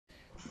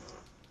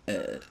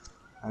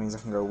That means I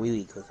can go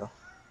wee quicker.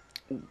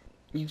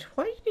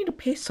 Why do you need to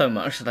piss so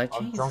much today?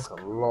 I've drunk a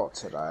lot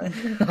today.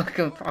 I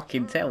can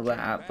fucking tell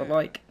that, but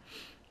like...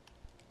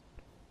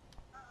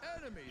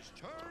 Enemies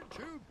turn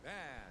to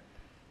bad.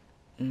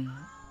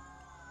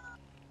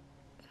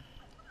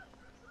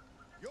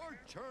 Your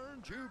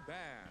turn to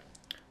bad.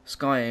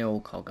 Sky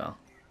or Cogger?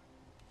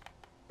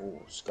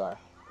 Oh, Sky.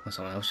 Well,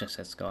 someone else just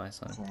said Sky,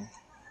 so... Okay.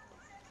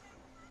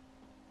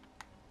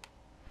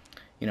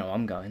 You know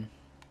I'm going.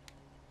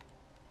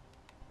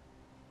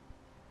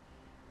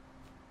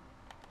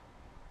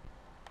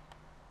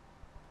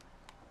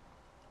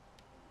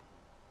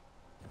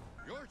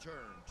 Your turn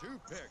to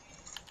pick.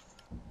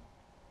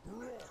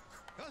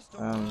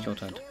 Grohk. It's your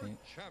turn to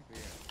pick.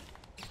 Champion.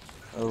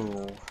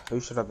 Oh, who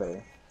should I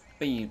be?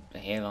 Be the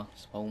healer,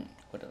 Spawn.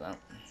 Good at that.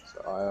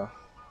 So,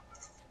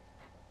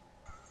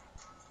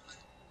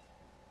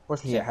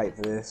 watch me get hate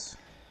for this.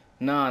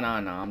 No,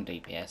 I'm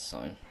DPS,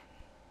 so...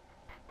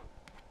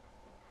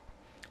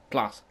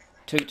 Plus,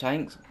 2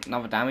 tanks,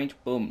 another damage,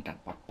 boom. Here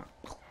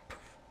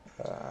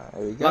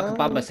we go. Like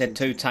Bubba said,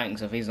 2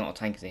 tanks, if he's not a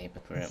tank, he's a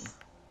hypocrite.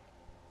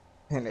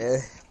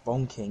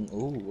 Bonking.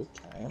 Ooh,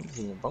 okay. I haven't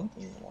seen a bonking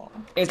in a while.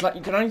 It's like,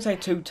 you can only say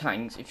 2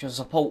 tanks if your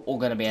support all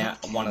going to be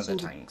out one of the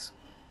tanks.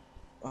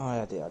 Oh,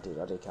 I did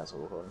cancel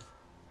the recording.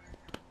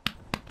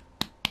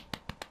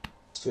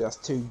 That's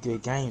 2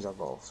 good games I've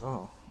got,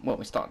 so. Well,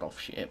 we started off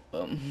shit,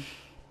 but...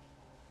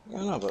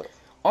 Yeah, no, but...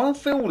 I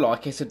feel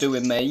like it's to do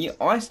with me.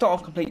 I start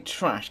off complete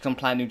trash because I'm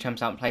playing new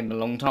champs I haven't played in a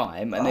long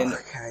time, and then...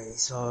 Okay,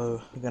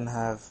 so we're gonna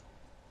have...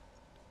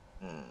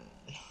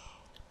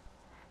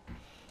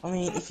 I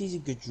mean, if he's a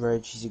good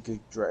dredge, he's a good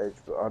dredge,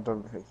 but I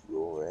don't think he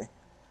will be.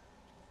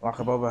 Like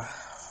a Bubba.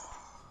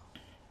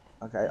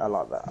 Okay, I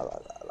like that.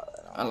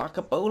 I like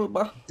a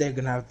Bulba. They're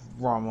gonna have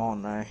Rum,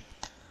 aren't they?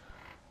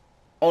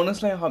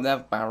 Honestly, I hope they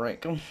have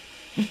Barrick.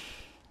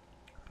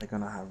 They're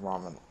gonna have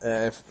Ramen.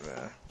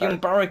 Give him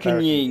Barrick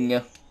and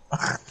Ying.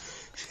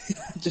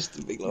 Just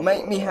a big love.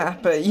 Make me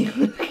happy.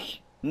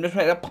 I'm just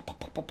trying to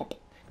pop.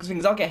 Because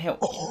things I'll get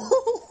help.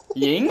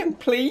 Ying,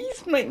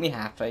 please make me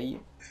happy.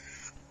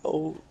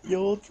 Oh,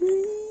 your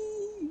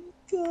dream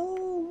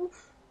come.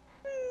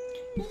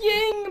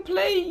 Ying,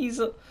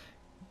 please.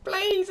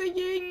 Please, a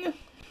Ying.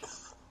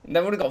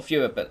 They've already got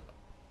fewer, but...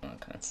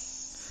 Okay.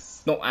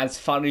 Not as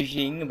fun as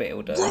Ying, but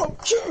it'll do. Rum,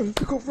 you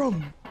got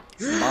Rum.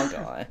 My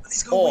guy.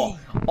 Or,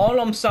 all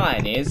I'm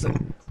saying is...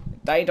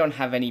 They don't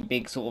have any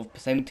big sort of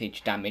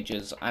percentage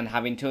damages, and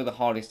having 2 of the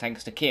hardest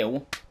tanks to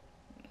kill...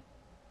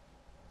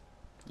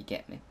 You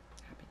get me?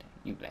 Happy day.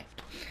 You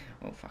left.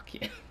 Oh, fuck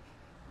you.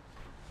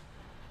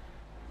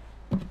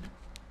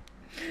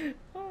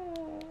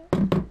 Oh.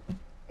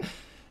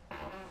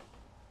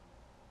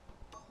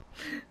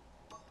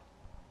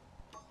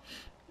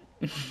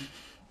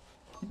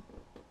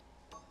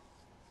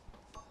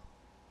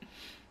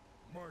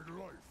 My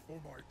life for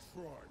my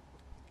tribe.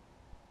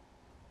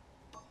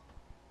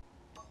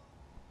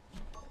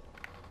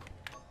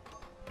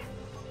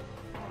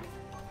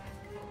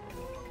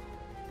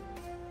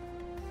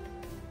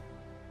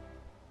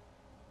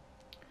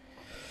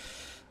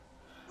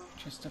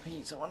 Just a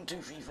pizza. 1, 2,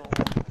 3, 4.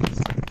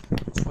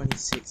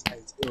 26,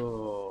 8.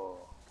 Oh,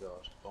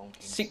 God.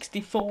 Bonking.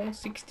 64.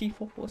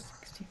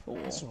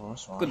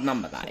 That's right. Good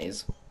number, that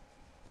is.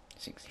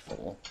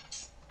 64.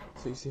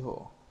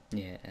 64.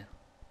 Yeah.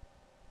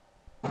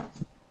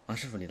 I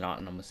just really like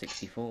the number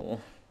 64.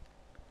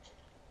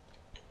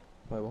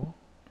 Wait, what?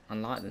 I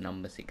like the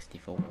number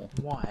 64.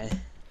 Why?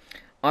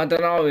 I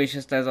don't know, it's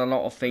just there's a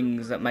lot of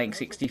things that make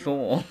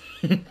 64.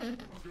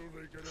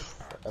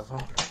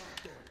 Whatever.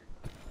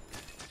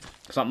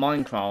 It's like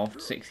Minecraft,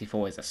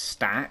 64 is a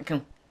stack.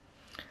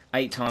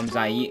 8 times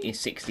 8 is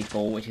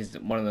 64, which is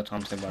one of the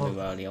times they run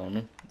early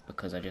on,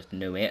 because I just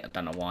knew it, I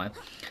don't know why.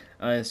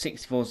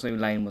 64 Zoo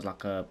Lane was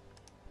like a,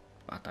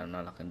 I don't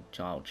know, like a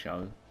child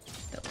show.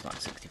 That was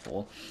like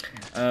 64.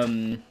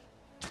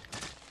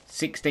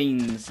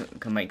 16s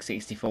can make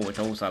 64, which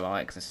I also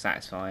like, because it's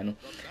satisfying.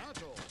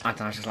 I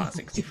don't know, I just like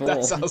 64.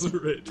 That sounds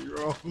really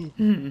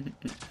wrong.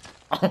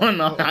 Oh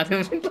no, I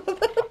didn't.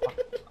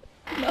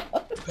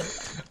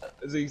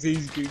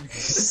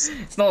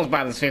 It's not as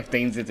bad as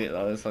 15s, is it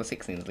though? So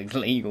 16s is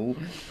legal.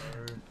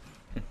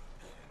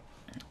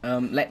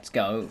 Let's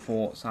go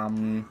for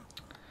some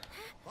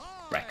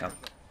Wrecker.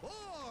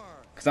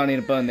 Because I need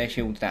to burn their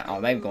shields down. Oh,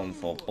 they've gone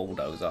for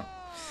Bulldozer.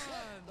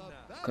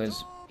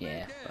 Because,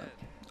 yeah, but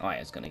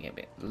Aya's going to get a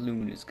bit...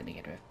 Luna's going to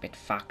get a bit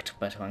fucked,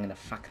 but I'm going to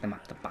fuck them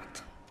up the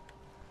butt.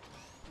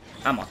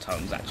 And my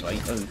tones,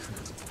 actually. Ooh.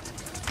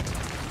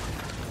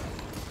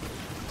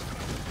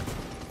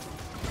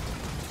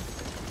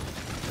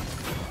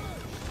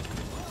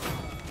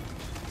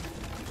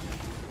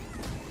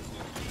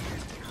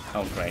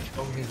 Oh, great.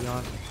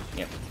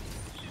 Yep.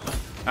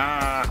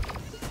 Ah!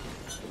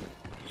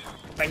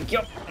 Thank you!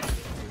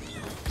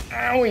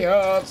 Ow,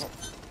 yes!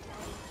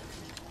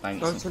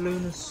 Thanks. Go to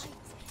Luna's.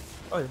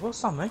 Oh,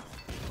 what's that, mate?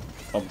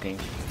 Bonking.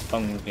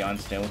 Bonking behind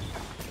still.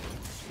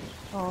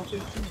 Oh,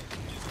 dude.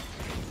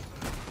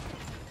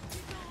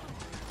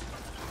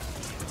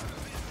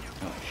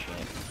 Oh, shit.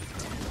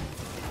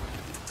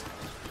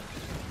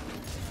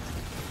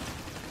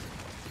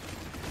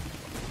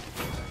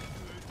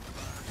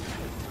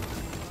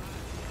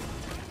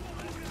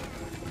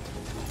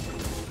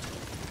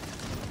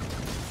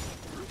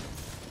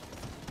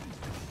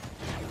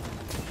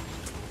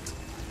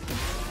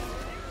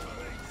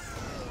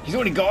 He's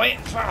already got it.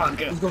 Fuck.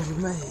 He's gone for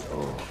me.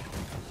 Oh.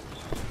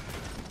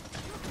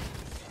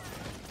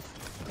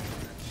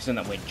 He's in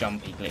that weird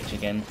jumpy glitch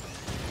again.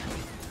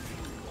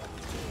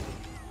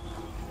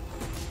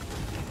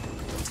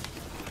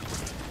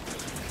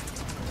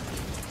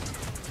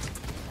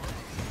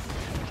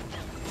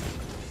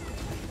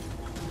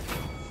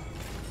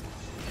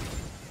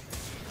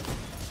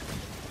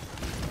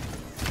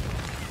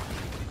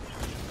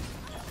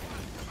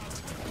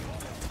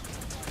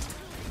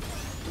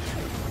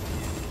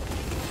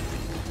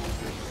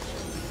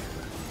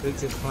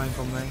 Victor's flying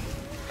from me.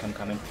 I'm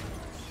coming.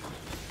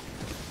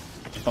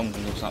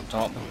 Bonking looks up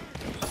top.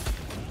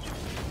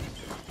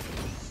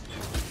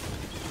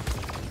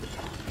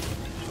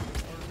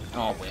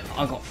 Oh,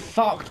 I got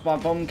fucked by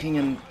Bomb King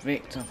and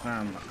Victor,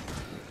 fam.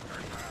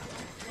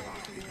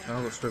 I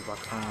got stripped by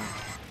time.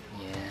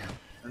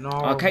 Yeah. No,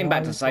 I came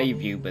back to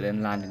save you, but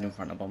then landed in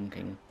front of Bomb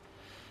King.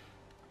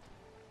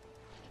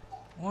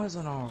 Why is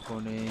an arc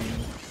on him?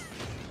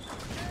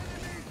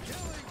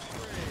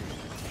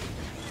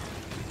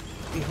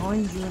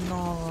 Behind you,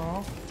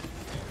 Nara.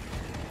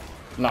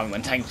 Love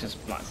when tanks just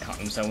like cut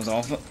themselves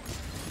off.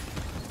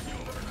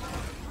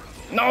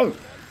 No!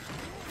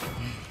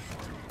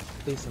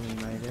 Please tell me you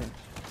made it.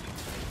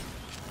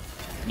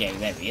 Yeah,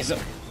 there he is.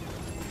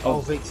 Oh,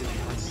 Victor's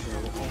behind still.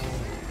 Oh, God,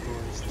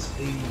 his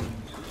team.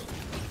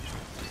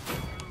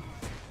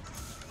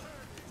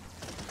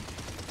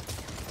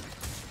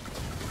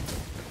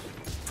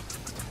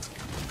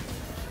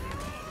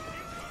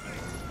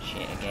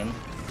 Shit again.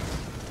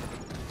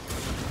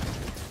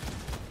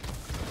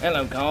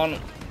 Hello, Khan.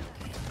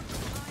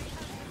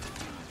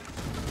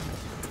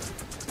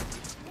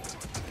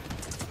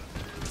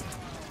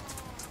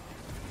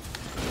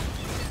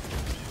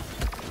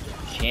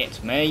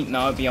 Shit, me.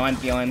 No, behind.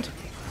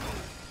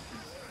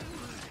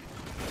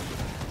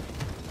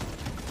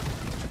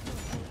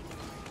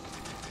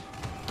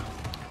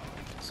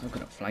 So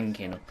good at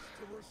flanking. To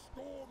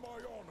restore my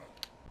honor.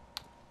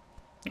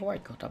 Oh,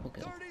 wait, got double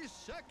kill. 30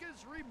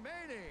 seconds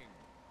remaining.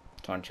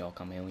 Try and chill,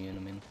 come heal you in a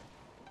minute.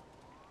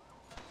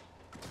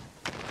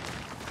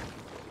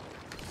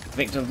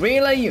 Victor,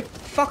 really?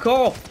 Fuck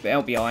off! Bit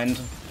out behind.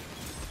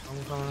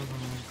 I'm coming.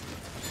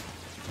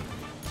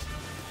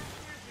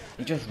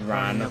 He just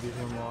ran.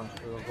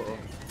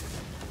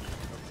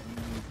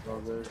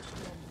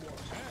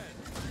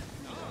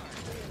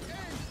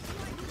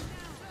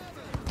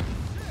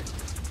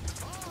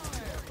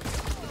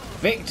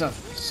 Victor,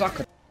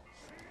 sucker.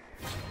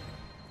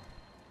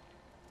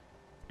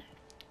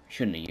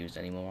 Shouldn't have used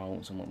any more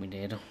ults than what we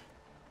did.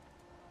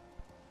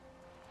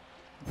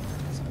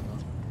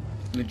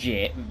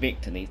 Legit,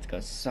 Victor needs to go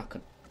suck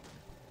a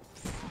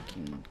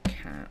fucking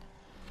cat.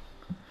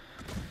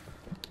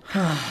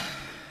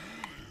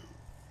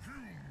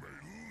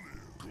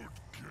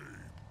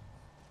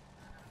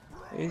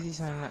 Who is he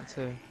saying that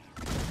to?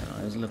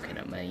 I was looking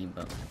at me,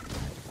 but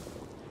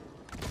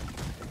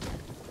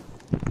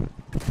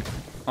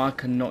I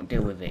cannot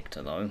deal with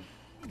Victor though.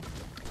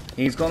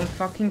 He's got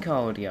fucking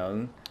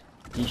cardio.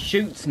 He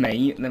shoots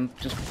me and then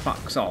just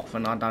fucks off,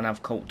 and I don't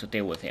have cult to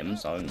deal with him,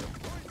 so.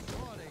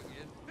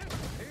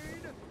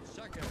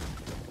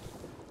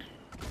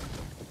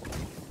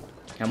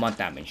 Now my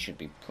damage should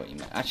be pretty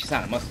much. Actually,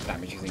 that most of the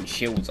damage is in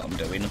shields I'm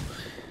doing.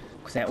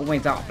 Because they're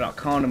always up, but I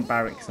can't and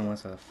barracks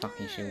unless the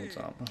fucking shields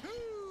up. 2,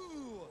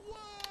 1.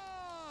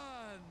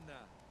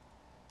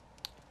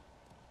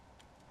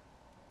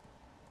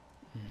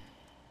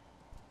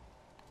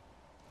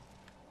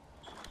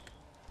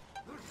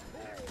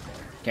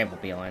 Careful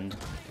behind.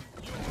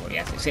 Well,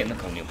 yes, sit in the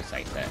corner, you'll be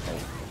safe there. Oh,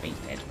 he's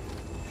dead.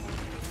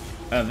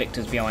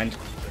 Victor's behind.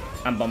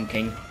 And Bomb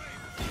King.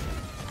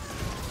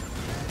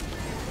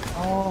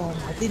 Oh,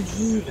 I didn't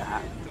hear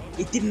that.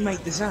 It didn't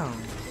make the sound.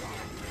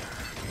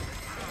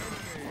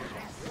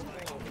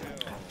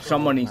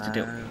 Someone needs to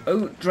do.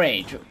 Oh,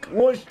 Dredge.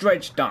 What's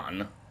Dredge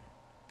done?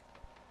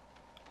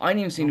 I ain't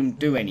even seen him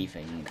do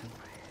anything.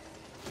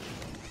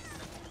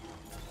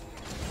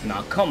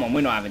 No, come on,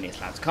 we're not having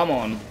this, lads. Come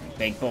on,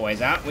 big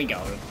boys, out we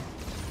go.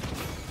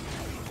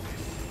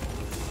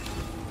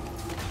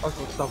 I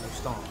got double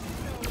stun.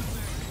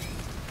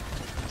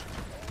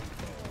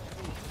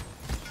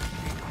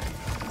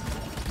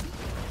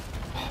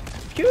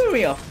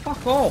 Furia,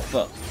 fuck off!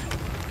 Oh,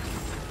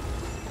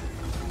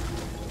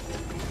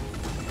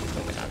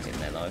 my dad's in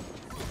there though.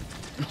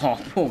 Oh,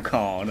 poor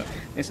card.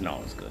 It's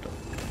not as good.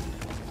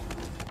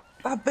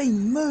 That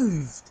beam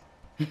moved.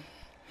 I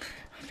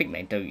think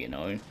they do, you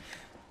know.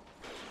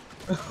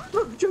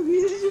 Look,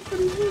 Joey, this is a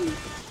funny move.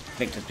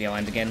 Victor's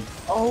behind again.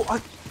 Oh,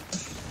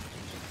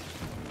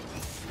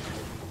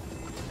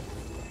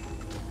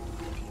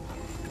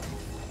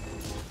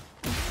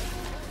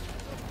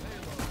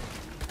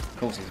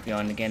 Of course he's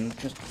behind again.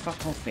 Just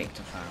fuck off,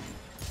 Victor, fam.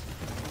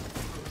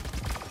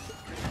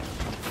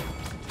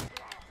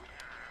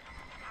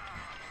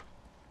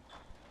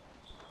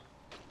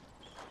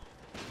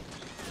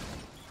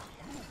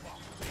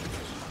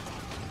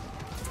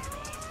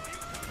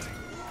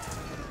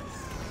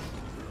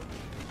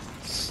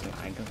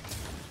 Slag.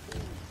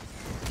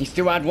 He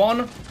still had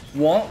one.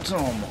 What?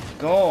 Oh my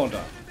god.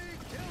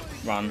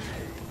 Run.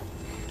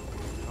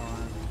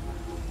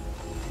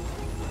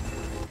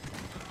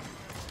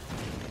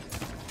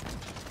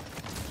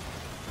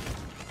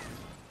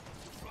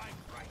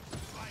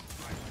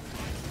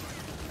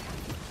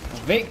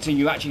 Victor,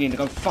 you actually need to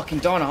go fucking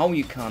die in a hole,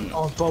 you cunt.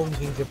 Oh,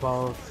 bonking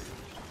above.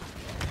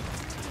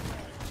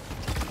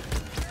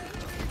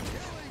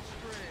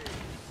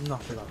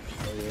 Nothing like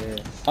that,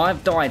 yeah.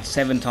 I've died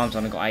 7 times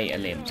and I got 8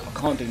 limbs. I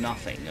can't do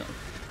nothing.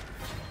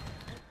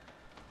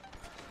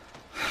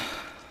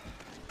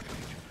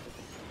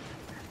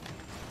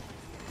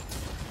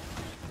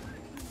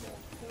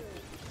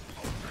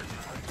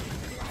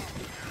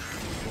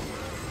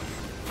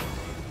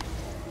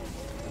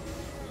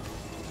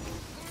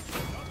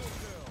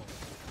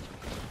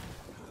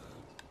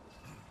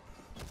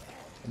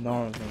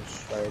 No one's going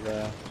straight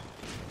there.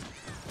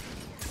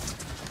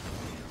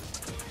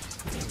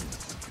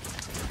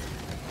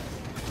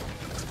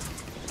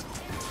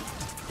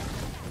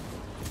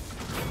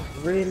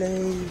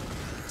 Really?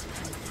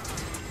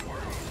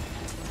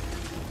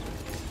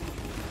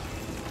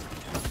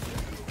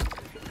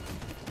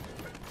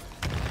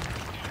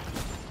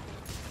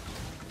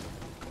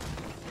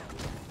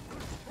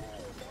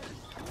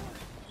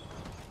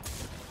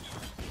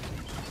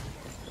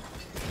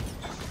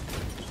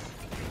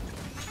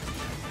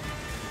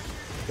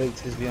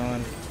 Victor's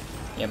behind.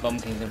 Yeah, Bomb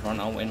King's in front,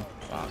 I'll win.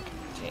 Fuck.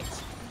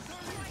 Tits.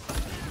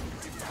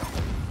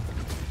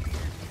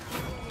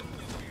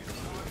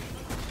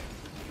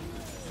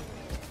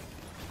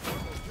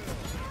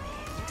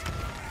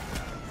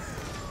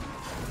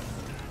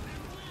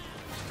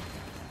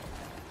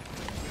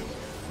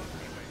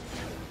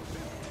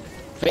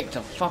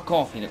 Victor, fuck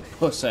off, you little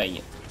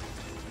pussy.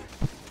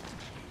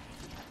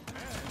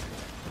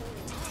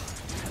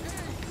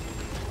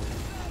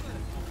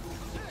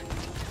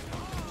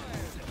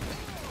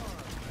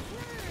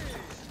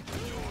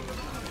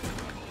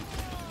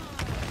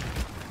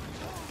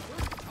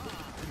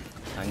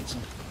 Thanks.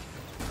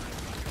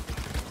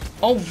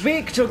 Oh,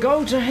 Victor,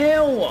 go to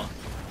hell!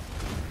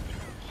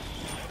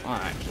 I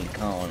actually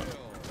can't.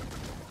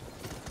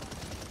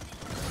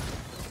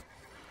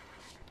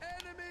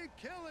 Enemy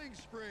killing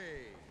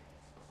spree.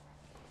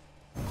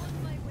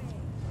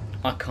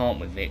 I can't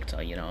with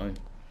Victor, you know.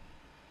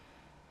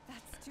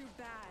 That's too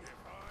bad.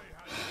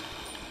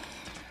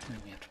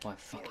 We have to buy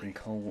fucking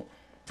coal.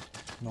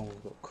 No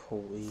one's got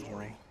coal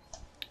either.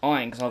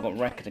 I ain't, because I got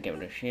Wrecker to get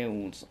rid of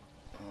shields.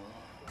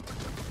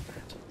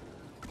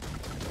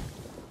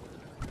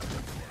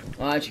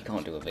 I actually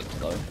can't do a Victor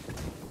though.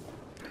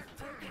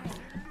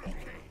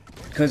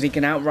 Because he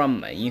can outrun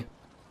me.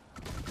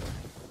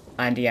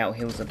 And he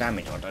outheals the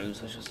damage I do,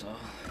 so it's just...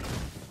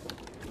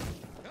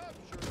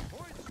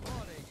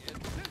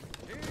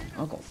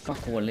 I've got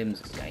fuck all limbs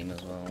this game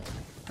as well.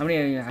 How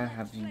many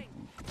have you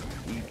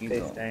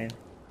got? 15.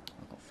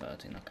 I've got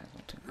 13, okay,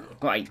 not too good. I've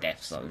got 8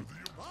 deaths though.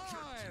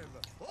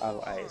 I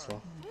got 8 as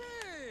well.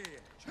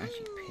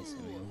 Actually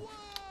pissing me off.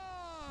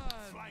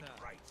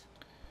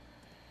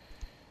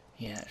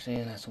 Yeah,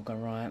 actually, let's all go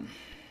right.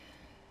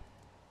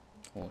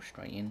 Or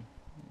straight in.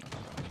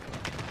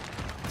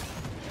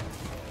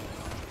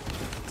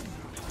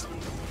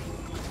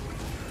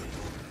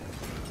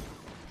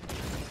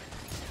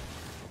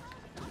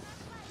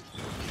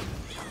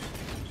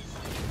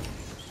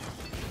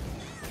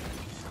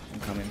 I'm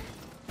coming.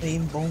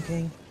 Team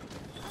bonking.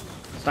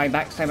 Stay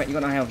back, you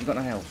got no health, you got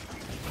no health.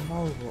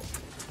 No, what?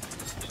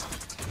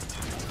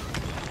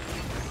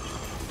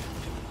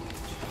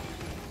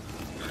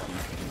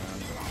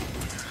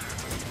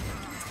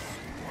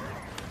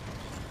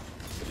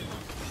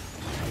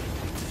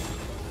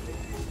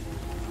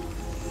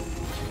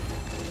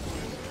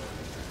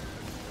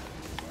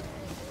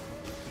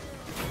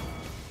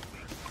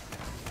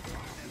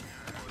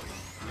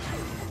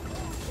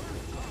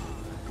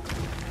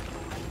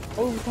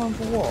 Overtime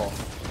for what?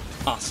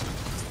 Us.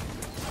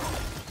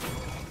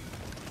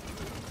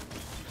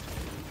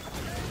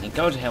 You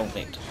go to hell,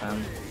 Victor,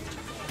 fam.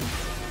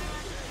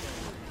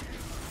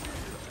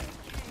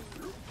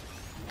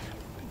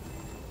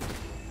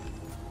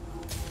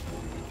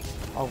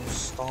 I was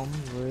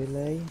stunned,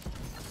 really?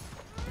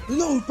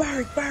 No,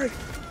 Barrick!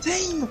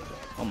 Team!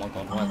 Oh my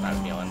god, why is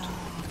that behind?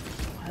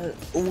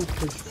 Always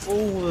push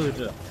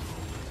forward!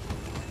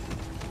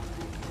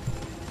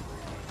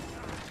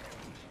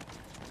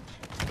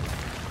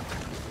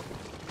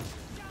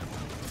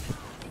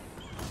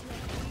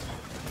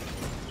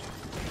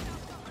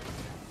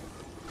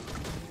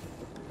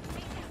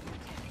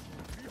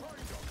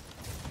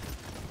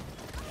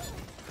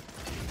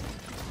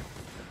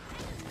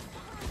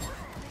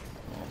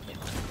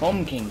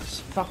 Bomb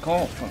Kings, fuck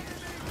off.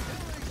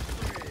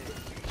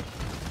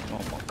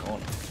 Oh my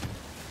god.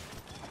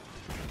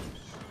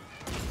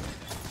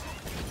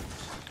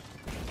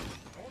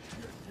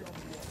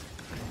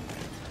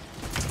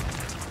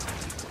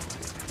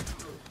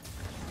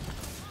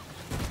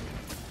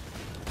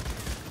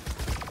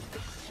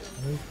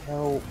 I need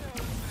help.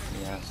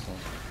 Yeah, so.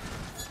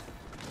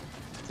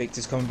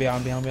 Victor's coming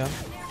behind.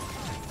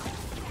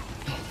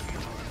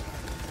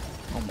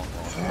 Oh Oh my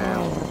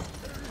god.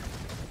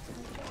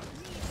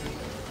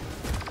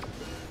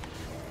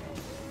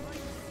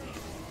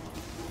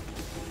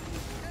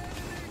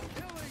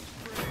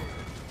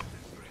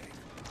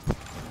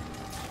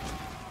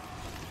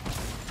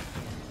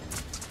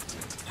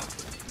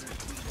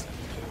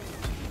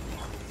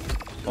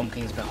 Bomb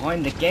King's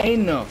behind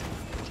again. Oh,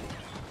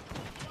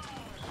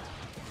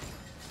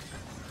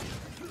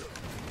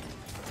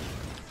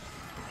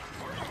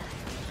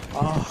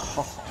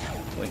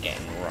 We're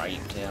getting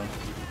raped here.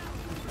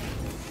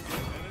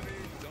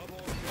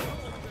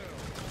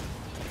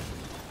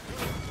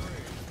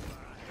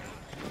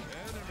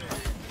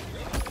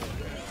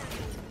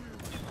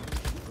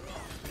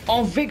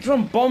 Oh, Victor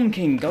and Bomb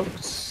King, go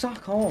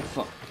suck off.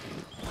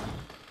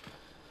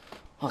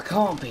 I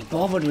can't be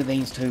bothered with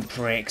these two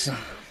pricks.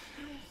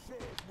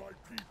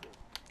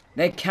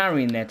 They're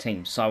carrying their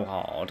team so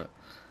hard.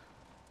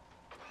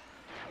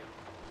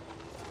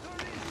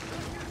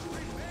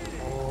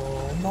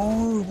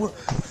 no.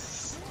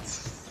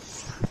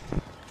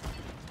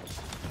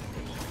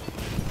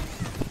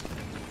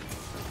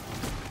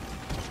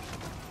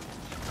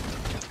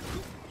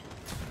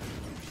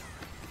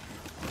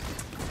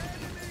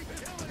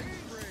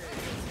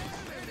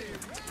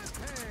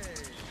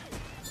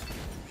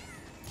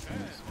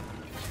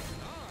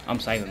 I'm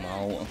saving my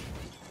ult.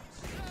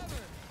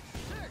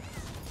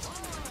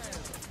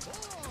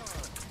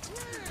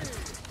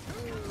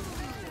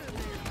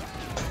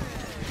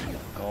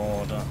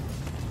 God.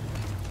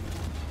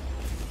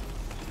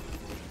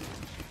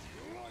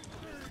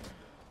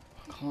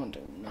 I can't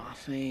do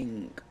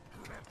nothing.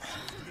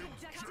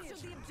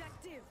 Objective. The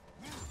objective.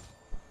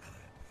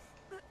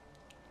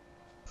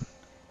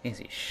 This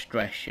is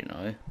stress, you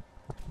know.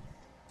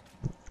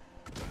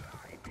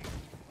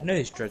 I know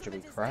this dredge will be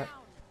crap.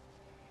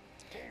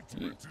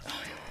 I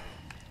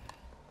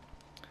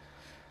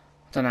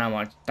don't know how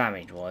much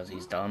damage wise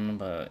he's done,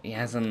 but he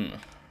hasn't.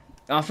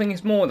 I think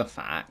it's more the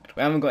fact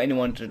we haven't got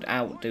anyone to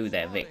outdo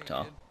their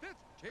Victor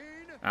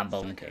and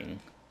Bomb King.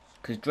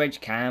 Because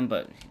Dredge can,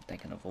 but they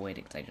can avoid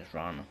it 'cause they just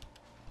run.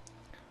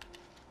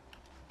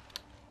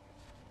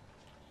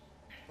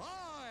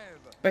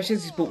 Especially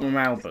as he's bought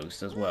morale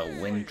boost as well,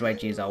 when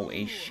Dredge's ult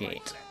is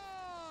shit.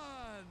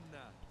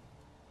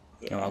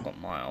 Yeah. No, I've got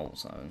my ult,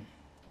 so.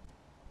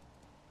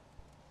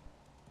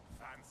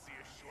 Fancy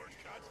a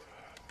shortcut?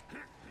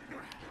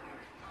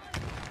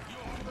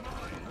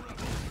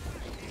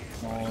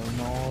 Oh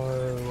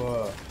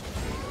no.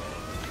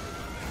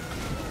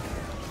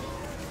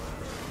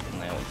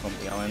 And they all from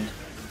behind.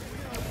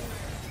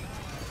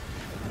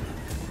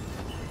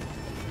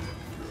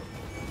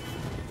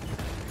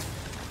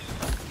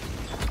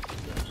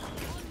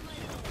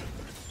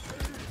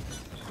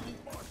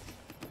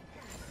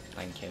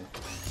 Thank you.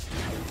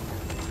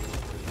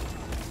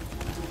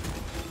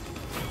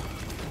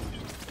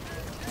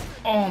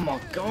 Oh my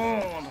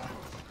god!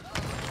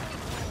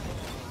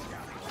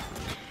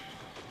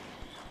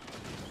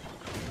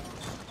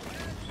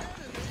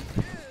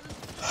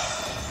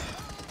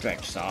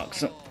 Dredge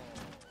sucks.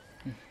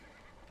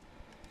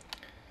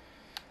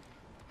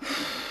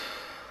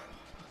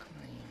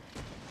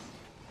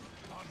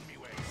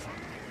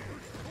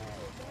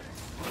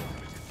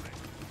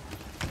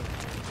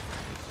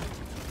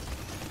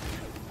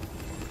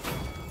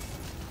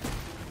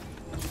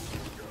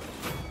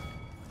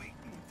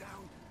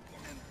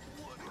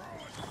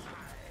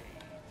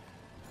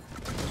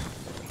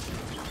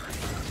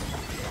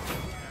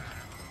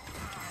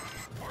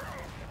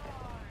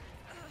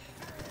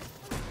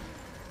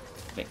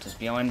 Victor's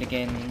behind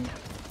again.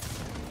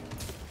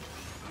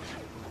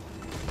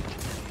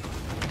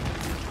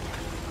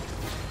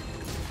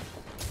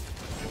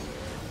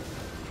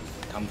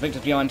 Come,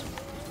 Victor's behind.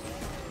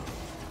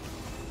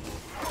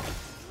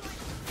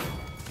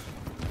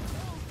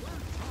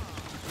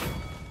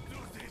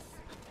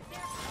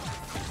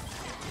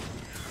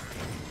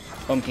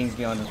 Bomb King's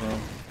behind as well.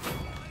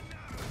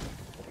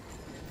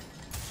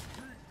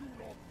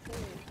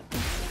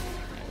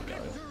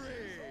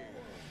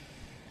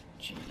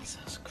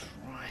 Jesus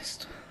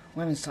Christ.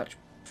 We're in such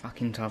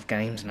fucking tough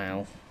games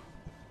now.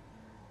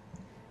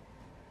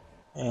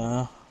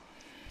 Yeah.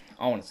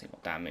 I want to see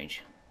what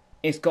damage.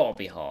 It's got to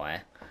be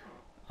high.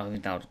 I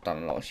think I've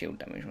done a lot of shield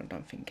damage, which I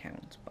don't think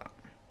counts, but...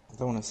 I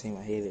don't want to see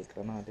my healing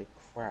because I know I did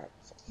crap.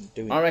 So I'm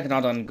doing I reckon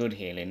I've done good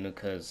healing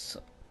because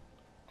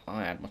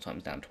I had my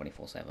times down 24/7,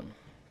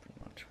 pretty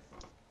much.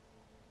 So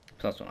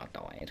that's when I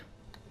died.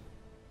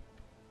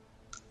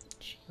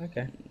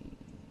 Okay.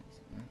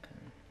 Okay.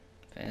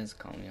 Fairs,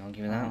 can't really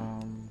argue with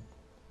that.